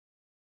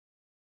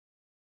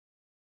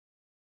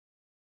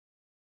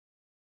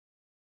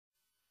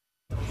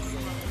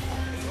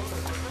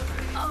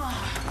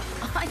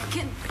I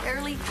can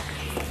barely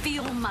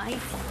feel my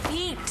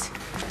feet.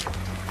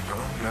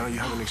 Well, now you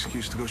have an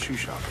excuse to go shoe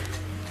shopping.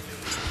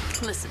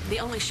 Listen, the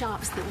only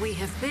shops that we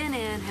have been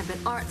in have been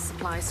art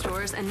supply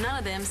stores, and none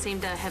of them seem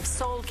to have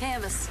sold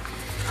canvas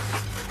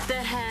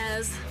that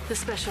has the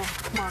special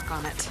mark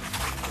on it.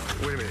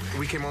 Wait a minute.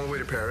 We came all the way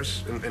to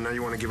Paris, and now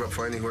you want to give up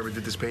finding whoever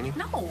did this painting?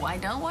 No, I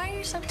don't. Why are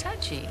you so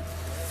touchy?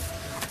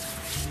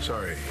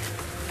 Sorry.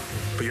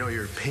 But you know,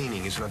 your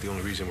painting is not the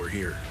only reason we're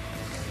here.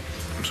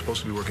 I'm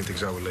supposed to be working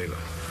things out with Layla.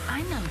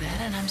 I know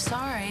that, and I'm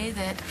sorry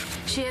that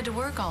she had to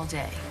work all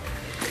day.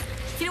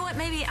 You know what?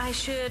 Maybe I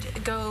should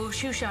go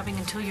shoe shopping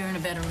until you're in a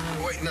better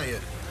mood. Wait, not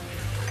yet.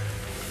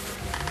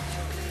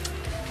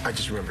 I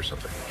just remembered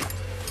something.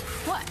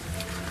 What?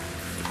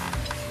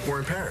 We're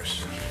in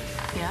Paris.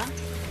 Yeah?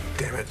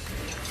 Damn it.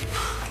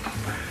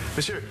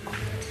 Monsieur,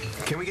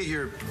 can we get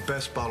your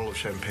best bottle of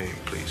champagne,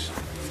 please?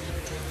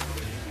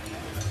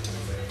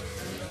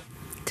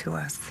 To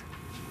us.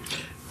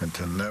 And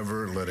to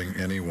never letting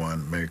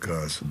anyone make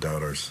us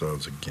doubt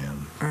ourselves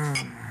again.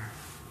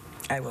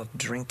 I will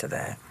drink to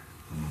that.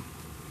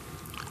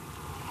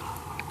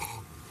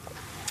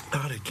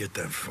 How'd it get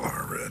that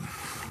far, Red?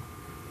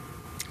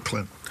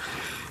 Clint,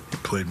 you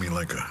played me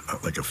like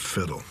a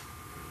fiddle.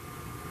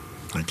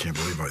 I can't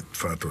believe I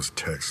thought those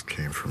texts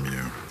came from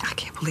you. I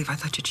can't believe I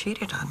thought you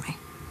cheated on me.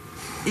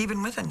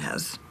 Even with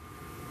Inez.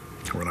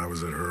 When I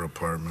was at her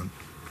apartment,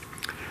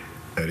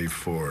 Eddie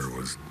Ford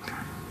was...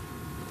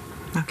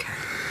 Okay.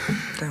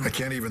 I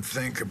can't even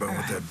think about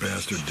what that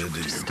bastard did to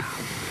you. Stop.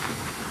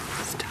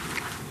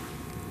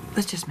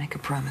 Let's just make a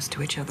promise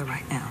to each other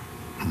right now.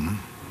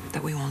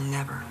 That we will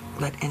never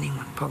let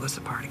anyone pull us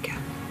apart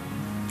again.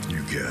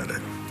 You got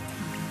it.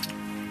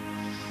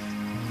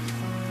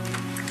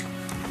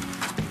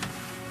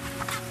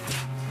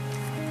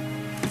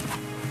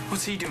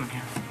 What's he doing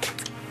here?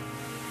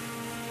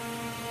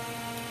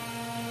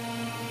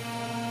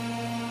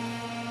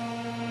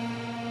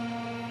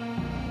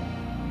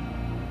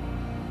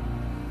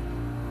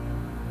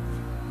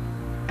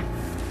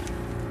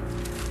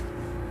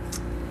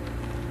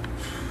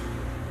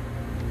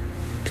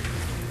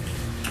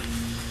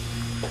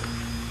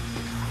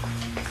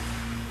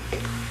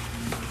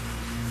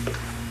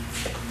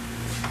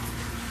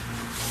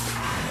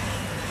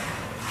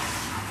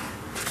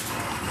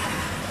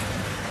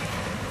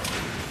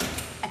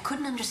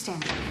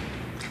 Understand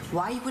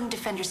why you wouldn't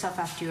defend yourself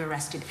after you were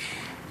arrested.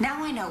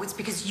 Now I know it's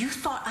because you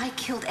thought I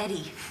killed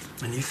Eddie.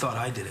 And you thought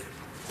I did it.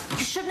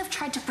 You shouldn't have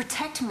tried to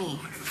protect me.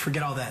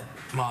 Forget all that,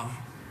 Mom.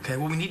 Okay,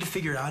 what we need to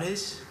figure out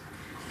is,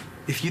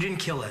 if you didn't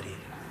kill Eddie,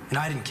 and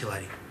I didn't kill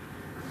Eddie,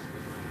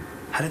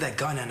 how did that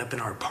gun end up in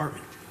our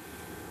apartment?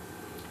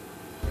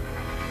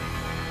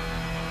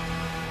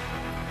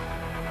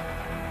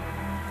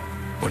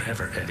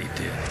 Whatever Eddie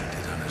did, he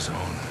did on his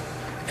own.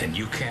 And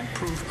you can't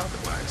prove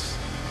otherwise.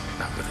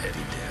 Not with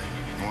Eddie dead.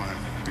 Why?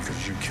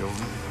 Because you killed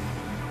him?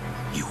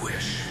 You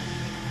wish.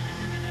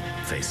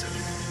 Face it.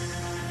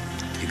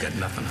 You got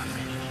nothing on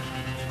me.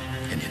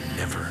 And you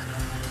never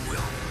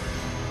will.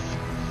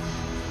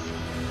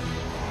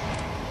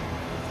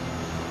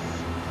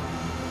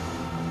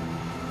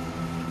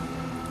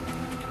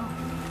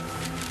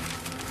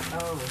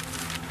 Oh.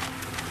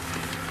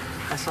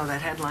 I saw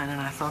that headline and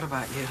I thought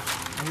about you.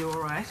 Are you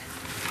all right?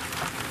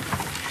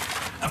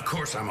 Of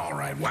course I'm all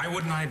right. Why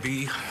wouldn't I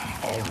be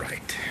all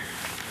right?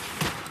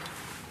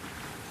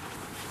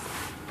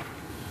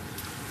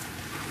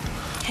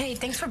 Hey,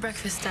 thanks for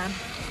breakfast, Dad.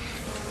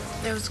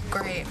 It was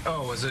great.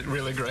 Oh, was it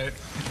really great?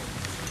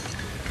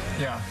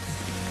 Yeah.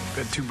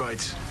 Had 2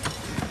 bites.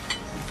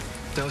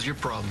 That was your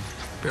problem.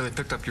 Barely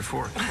picked up your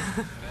fork.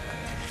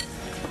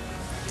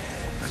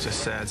 That's just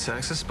sad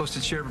sex. It's supposed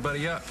to cheer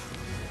everybody up.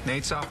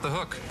 Nate's off the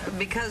hook.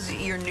 Because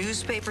your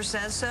newspaper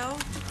says so?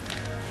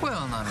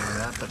 Well, not only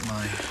that, but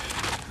my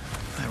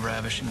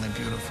ravishingly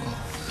beautiful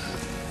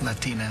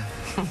Latina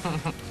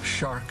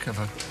shark of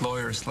a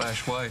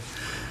lawyer/wife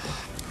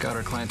got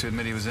our client to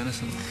admit he was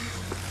innocent.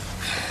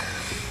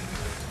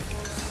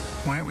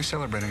 Why aren't we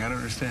celebrating? I don't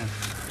understand.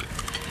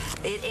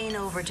 It ain't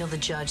over till the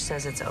judge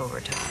says it's over,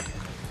 Todd.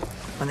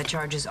 When the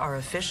charges are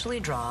officially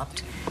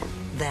dropped,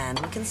 then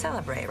we can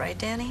celebrate, right,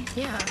 Danny?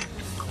 Yeah.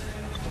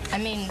 I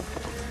mean,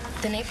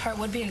 the Nate part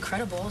would be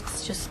incredible.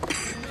 It's just...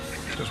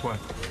 Just what?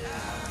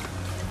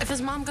 If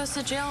his mom goes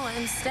to jail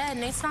instead,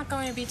 Nate's not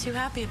going to be too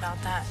happy about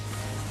that.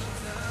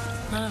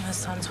 None of his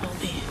sons will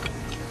be.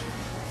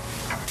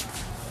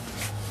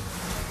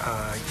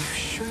 You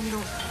sure you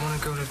don't want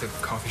to go to the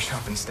coffee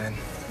shop instead?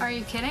 Are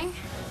you kidding?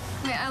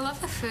 Wait, I love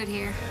the food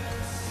here.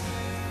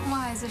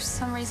 Why? Is there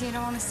some reason you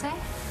don't want to stay?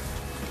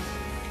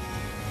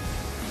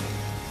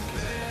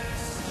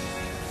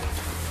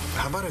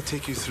 How about I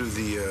take you through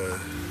the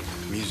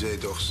Musée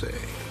d'Orsay?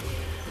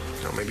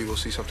 You know, maybe we'll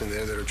see something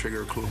there that'll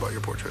trigger a clue about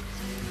your portrait.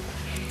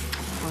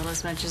 Well,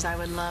 as much as I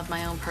would love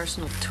my own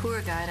personal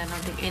tour guide, I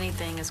don't think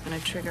anything is going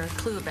to trigger a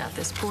clue about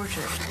this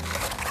portrait.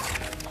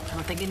 I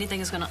don't think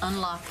anything is going to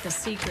unlock the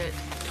secret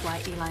why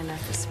Eli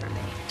left this for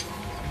me.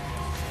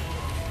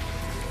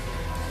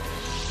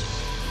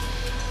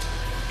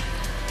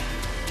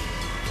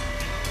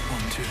 Well,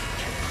 too.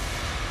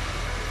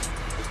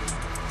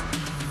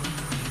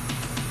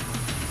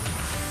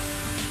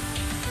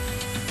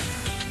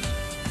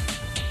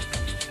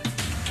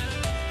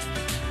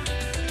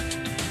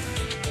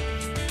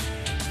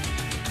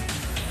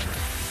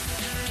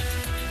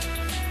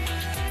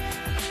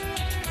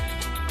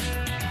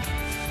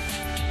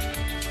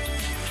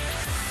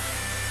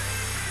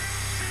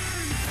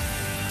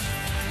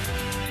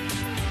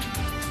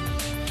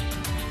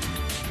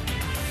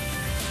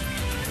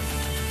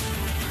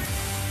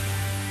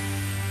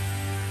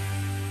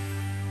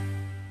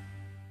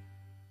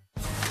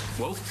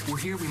 Well, we're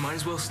here. We might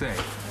as well stay.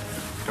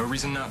 No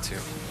reason not to.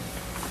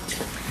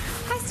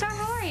 Hi, Star.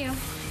 How are you?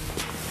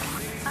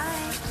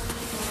 Hi.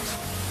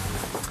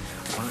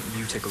 Why don't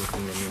you take a look at the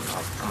menu?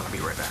 I'm gonna be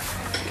right back.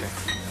 Okay.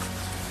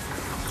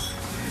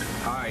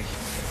 Hi.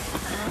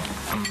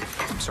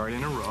 I'm sorry to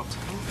interrupt.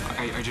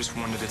 I just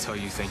wanted to tell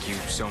you thank you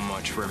so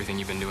much for everything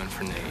you've been doing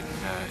for Nate.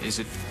 Is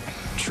it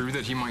true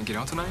that he might get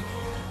out tonight?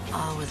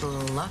 With a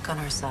little luck on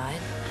our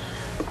side.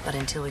 But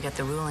until we get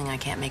the ruling, I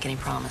can't make any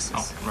promises.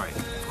 Oh, right,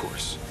 of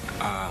course.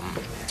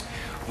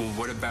 Well,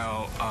 what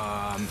about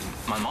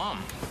my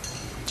mom?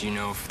 Do you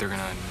know if they're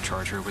gonna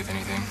charge her with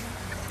anything?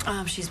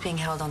 She's being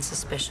held on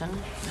suspicion.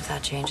 If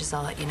that changes,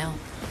 I'll let you know.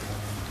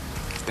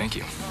 Thank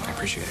you. I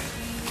appreciate it.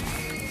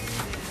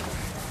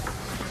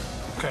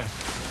 Okay.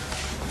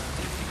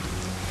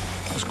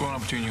 What's going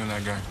on between you and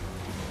that guy?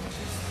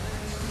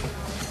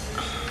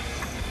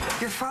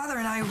 Your father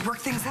and I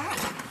worked things out.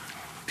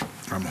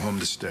 I'm home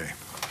to stay.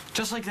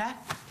 Just like that?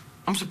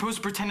 I'm supposed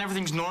to pretend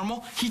everything's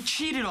normal? He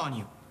cheated on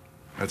you.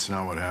 That's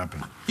not what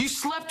happened. You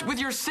slept with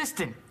your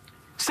assistant,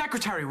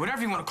 secretary,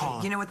 whatever you want to call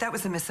her. You know what? That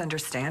was a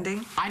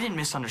misunderstanding. I didn't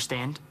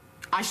misunderstand.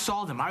 I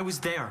saw them. I was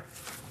there.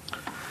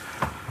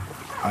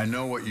 I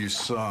know what you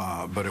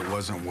saw, but it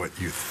wasn't what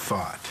you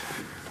thought.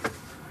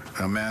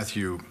 Now,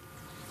 Matthew,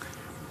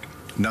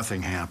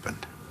 nothing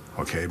happened,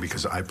 okay?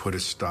 Because I put a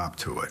stop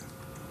to it.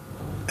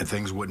 And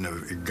things wouldn't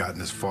have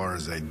gotten as far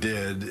as they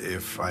did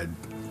if I'd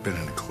been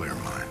in a clear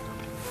mind.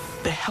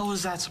 The hell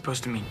is that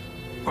supposed to mean?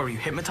 Or were you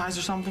hypnotized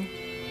or something?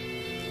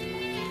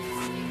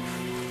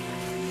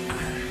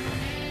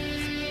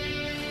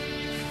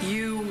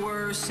 You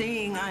were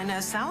seeing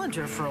Inez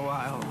Salinger for a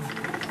while.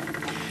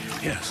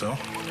 Yeah, so?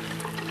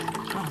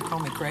 Well, call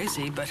me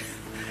crazy, but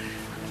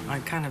I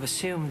kind of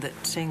assumed that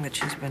seeing that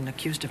she's been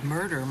accused of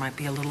murder might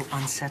be a little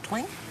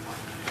unsettling.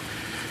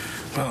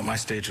 Well, at my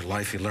stage of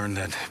life, you learn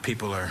that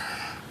people are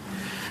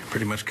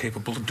pretty much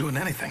capable of doing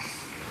anything.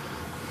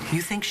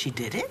 You think she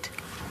did it?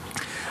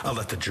 I'll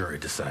let the jury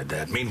decide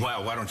that.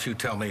 Meanwhile, why don't you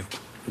tell me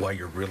why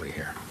you're really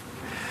here?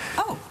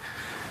 Oh,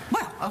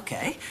 well,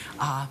 okay.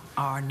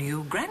 Our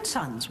new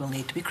grandsons will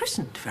need to be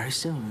christened very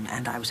soon,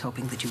 and I was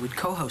hoping that you would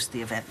co-host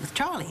the event with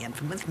Charlie and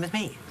with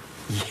me.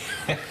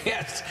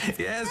 Yes,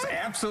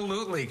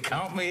 absolutely.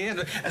 Count me in.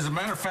 As a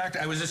matter of fact,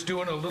 I was just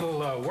doing a little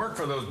work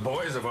for those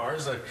boys of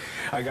ours.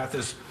 I got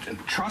this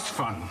trust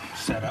fund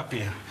set up.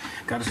 You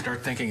got to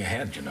start thinking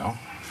ahead, you know.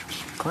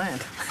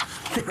 Clint,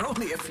 they're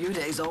only a few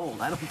days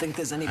old. I don't think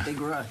there's any big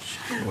rush.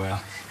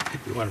 Well,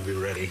 you want to be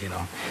ready, you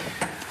know.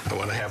 I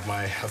want to have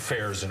my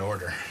affairs in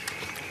order.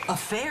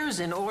 Affairs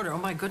in order? Oh,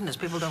 my goodness,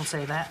 people don't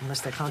say that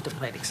unless they're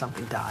contemplating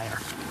something dire.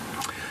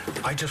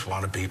 I just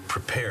want to be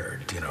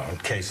prepared, you know, in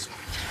case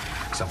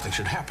something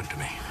should happen to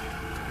me.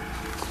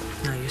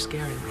 No, you're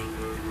scaring me.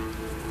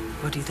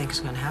 What do you think is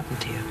going to happen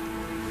to you?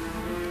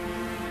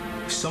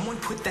 Someone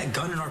put that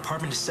gun in our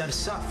apartment to set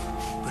us up.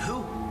 But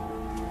who?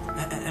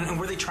 And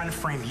were they trying to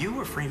frame you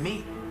or frame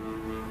me?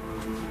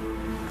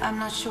 I'm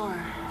not sure.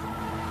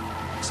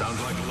 Sounds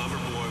like a lover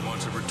boy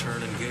wants a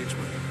return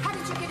engagement. How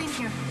did you get in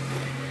here?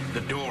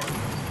 The door,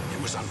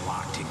 it was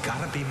unlocked. You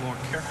gotta be more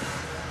careful.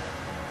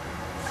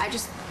 I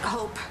just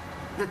hope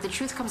that the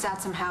truth comes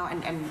out somehow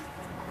and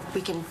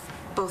we can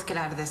both get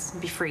out of this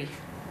and be free.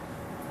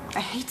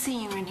 I hate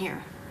seeing you in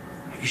here.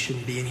 You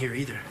shouldn't be in here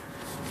either.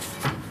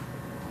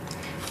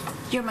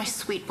 You're my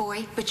sweet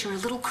boy, but you're a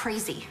little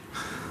crazy.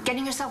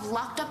 Getting yourself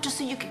locked up just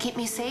so you could keep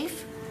me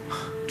safe?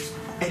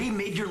 Eddie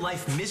made your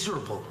life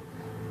miserable.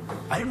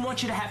 I didn't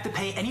want you to have to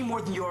pay any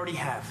more than you already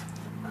have.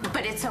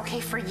 But it's okay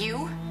for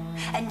you.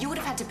 And you would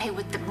have had to pay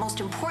with the most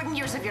important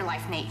years of your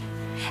life, Nate.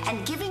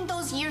 And giving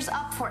those years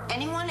up for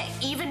anyone,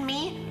 even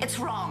me, it's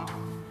wrong.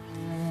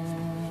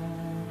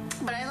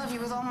 But I love you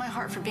with all my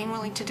heart for being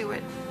willing to do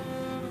it.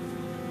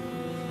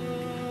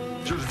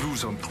 Je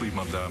vous en prie,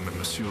 madame and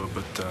monsieur,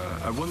 but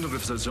I wonder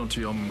if the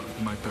gentilhomme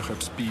might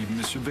perhaps be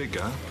Monsieur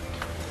Vega?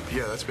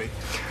 Yeah, that's me.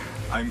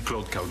 I'm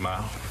Claude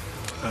Calmar.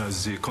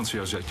 The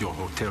concierge at your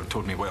hotel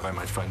told me where I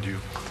might find you.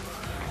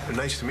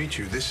 Nice to meet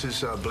you. This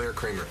is Blair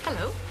Kramer.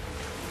 Hello.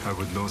 I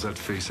would know that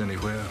face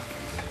anywhere.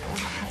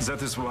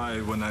 That is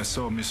why when I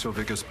saw Monsieur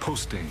Vega's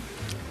posting,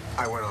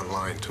 I went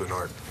online to an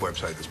art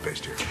website that's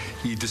based here.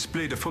 He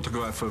displayed a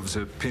photograph of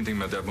the painting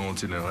Madame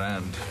holds in her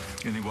hand.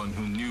 Anyone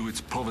who knew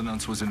its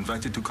provenance was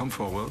invited to come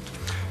forward.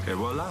 Et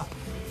voila,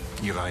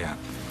 here I am.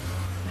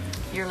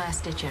 Your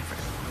last-ditch effort.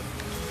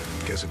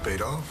 Guess it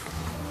paid off.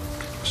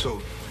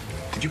 So,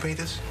 did you paint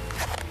this?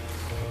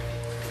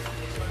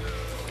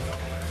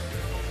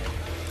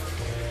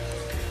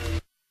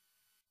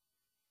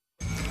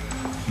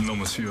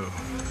 monsieur.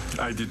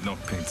 I did not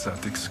paint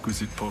that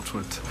exquisite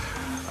portrait.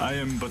 I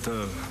am but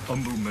a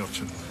humble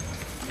merchant.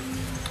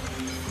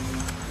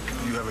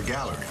 You have a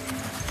gallery.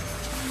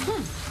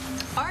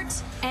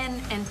 Arts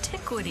and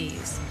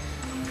Antiquities.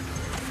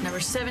 Number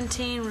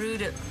 17, Rue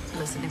de...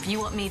 Listen, if you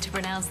want me to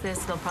pronounce this,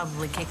 they'll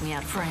probably kick me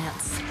out of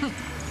France.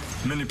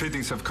 Many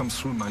paintings have come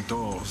through my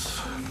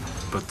doors,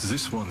 but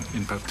this one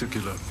in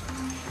particular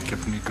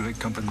kept me great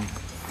company.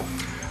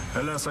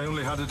 Alas, I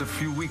only had it a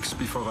few weeks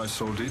before I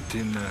sold it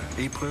in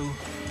April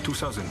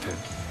 2010.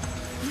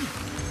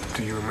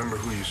 Do you remember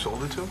who you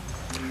sold it to?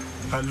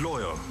 A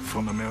lawyer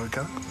from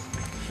America.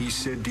 He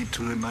said it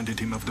reminded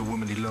him of the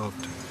woman he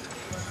loved.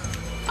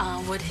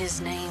 Would his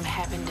name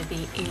happen to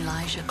be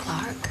Elijah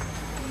Clark?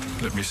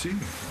 Let me see.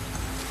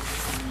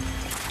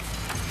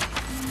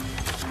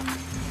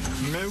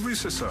 Mais oui,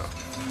 c'est ça.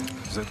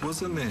 That was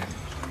the name.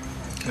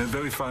 A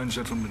very fine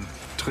gentleman,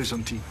 très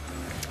gentil.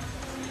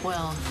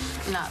 Well,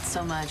 not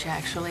so much,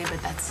 actually,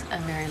 but that's a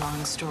very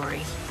long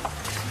story.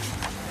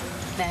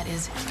 That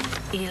is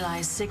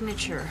Eli's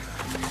signature.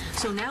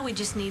 So now we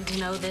just need to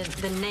know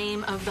the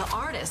name of the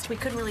artist. We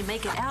couldn't really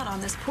make it out on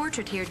this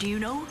portrait here. Do you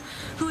know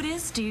who it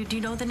is? Do you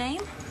know the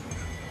name?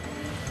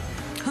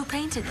 Who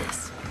painted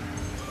this?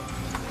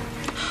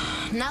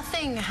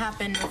 Nothing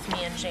happened with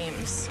me and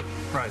James.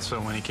 Right, so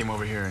when he came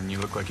over here and you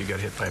looked like you got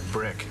hit by a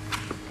brick,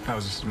 that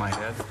was my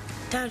head?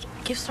 Dad,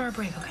 give Star a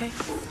break, okay?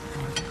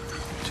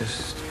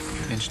 Just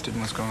interested in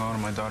what's going on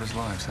in my daughter's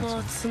lives, that's Well,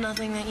 all. it's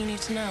nothing that you need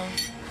to know.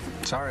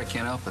 Sorry, I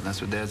can't help it.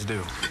 That's what dads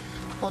do.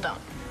 Well, don't.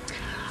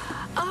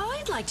 Oh,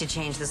 I'd like to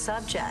change the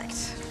subject.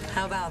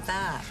 How about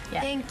that?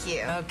 Yeah. Thank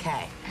you.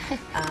 Okay.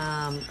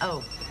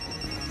 Oh,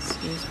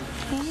 excuse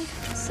me.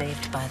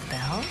 Saved by the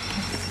bell.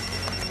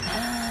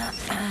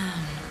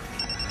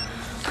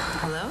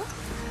 Hello?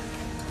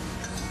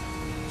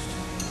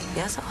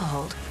 Yes, I'll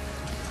hold.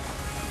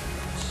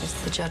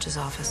 It's the judge's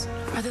office.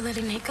 Are they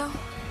letting Nate go?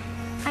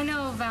 I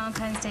know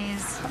Valentine's Day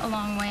is a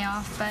long way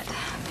off, but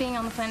being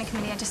on the planning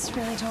committee, I just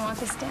really don't want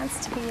this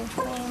dance to be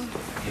lame.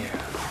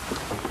 Yeah.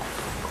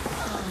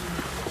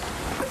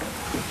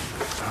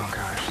 Oh,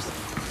 gosh.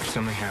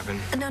 Something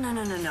happened.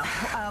 No.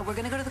 We're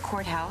gonna go to the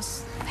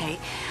courthouse. Hey,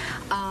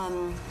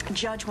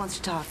 judge wants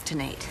to talk to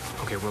Nate.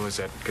 Okay, well, is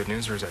that good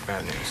news or is that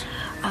bad news?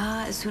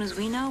 As soon as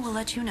we know, we'll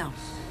let you know.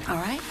 All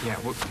right? Yeah,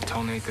 well,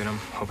 tell Nate that I'm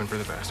hoping for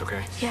the best,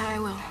 okay? Yeah, I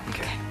will.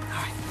 Okay.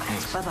 All right.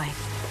 Thanks. Bye-bye.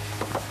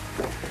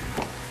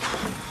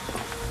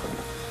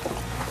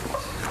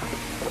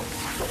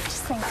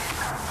 Just think,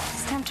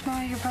 this time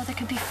tomorrow your brother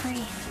could be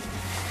free.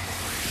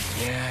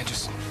 Yeah, I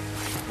just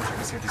wish I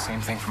could say the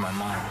same thing for my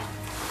mom.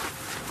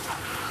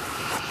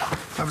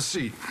 Have a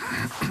seat.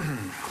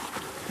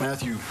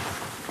 Matthew,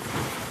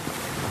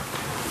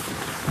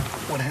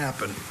 what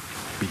happened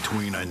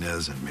between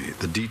Inez and me?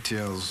 The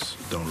details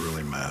don't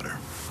really matter.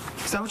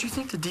 Is that what you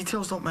think? The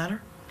details don't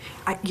matter?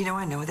 I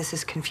know this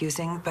is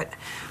confusing, but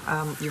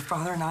your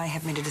father and I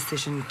have made a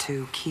decision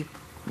to keep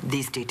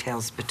these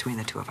details between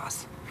the two of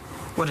us.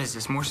 What is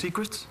this, more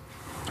secrets?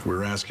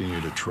 We're asking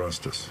you to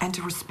trust us. And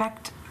to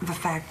respect the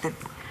fact that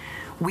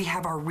we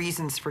have our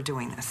reasons for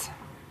doing this.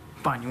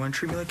 Fine, you want to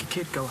treat me like a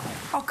kid? Go ahead.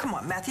 Oh, come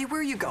on, Matthew, where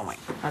are you going?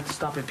 I have to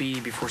stop at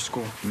BE before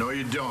school. No,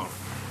 you don't.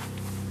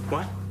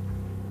 What?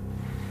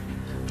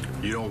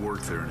 You don't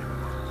work there anymore.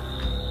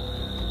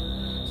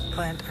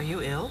 Clint, are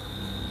you ill?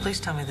 Please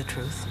tell me the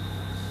truth.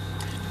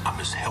 I'm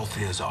as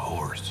healthy as a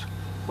horse.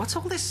 What's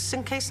all this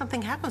in case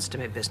something happens to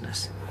me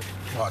business?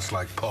 Well, it's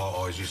like Paul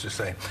always used to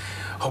say,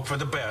 hope for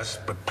the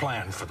best, but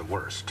plan for the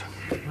worst.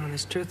 Well,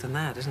 there's truth in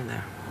that, isn't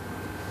there?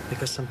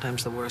 Because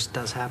sometimes the worst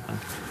does happen.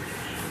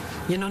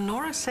 You know,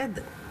 Nora said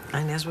that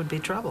Inez would be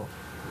trouble.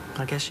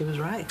 I guess she was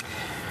right.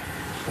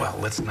 Well,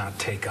 let's not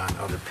take on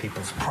other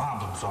people's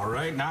problems, all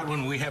right? Not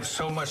when we have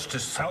so much to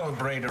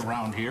celebrate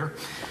around here.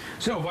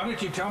 So why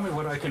don't you tell me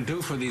what I can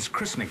do for these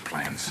christening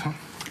plans, huh?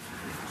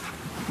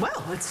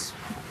 Well, it's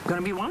going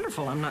to be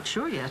wonderful. I'm not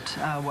sure yet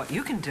what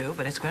you can do,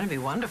 but it's going to be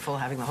wonderful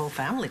having the whole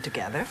family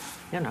together,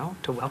 you know,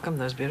 to welcome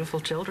those beautiful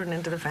children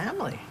into the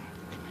family.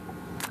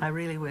 I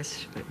really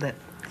wish that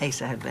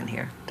Asa had been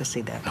here to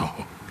see that.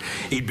 Oh,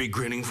 he'd be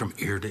grinning from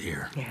ear to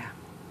ear. Yeah.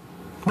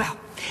 Well,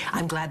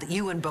 I'm glad that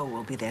you and Bo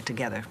will be there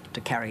together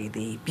to carry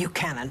the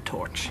Buchanan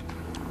torch.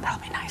 That'll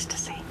be nice to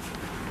see.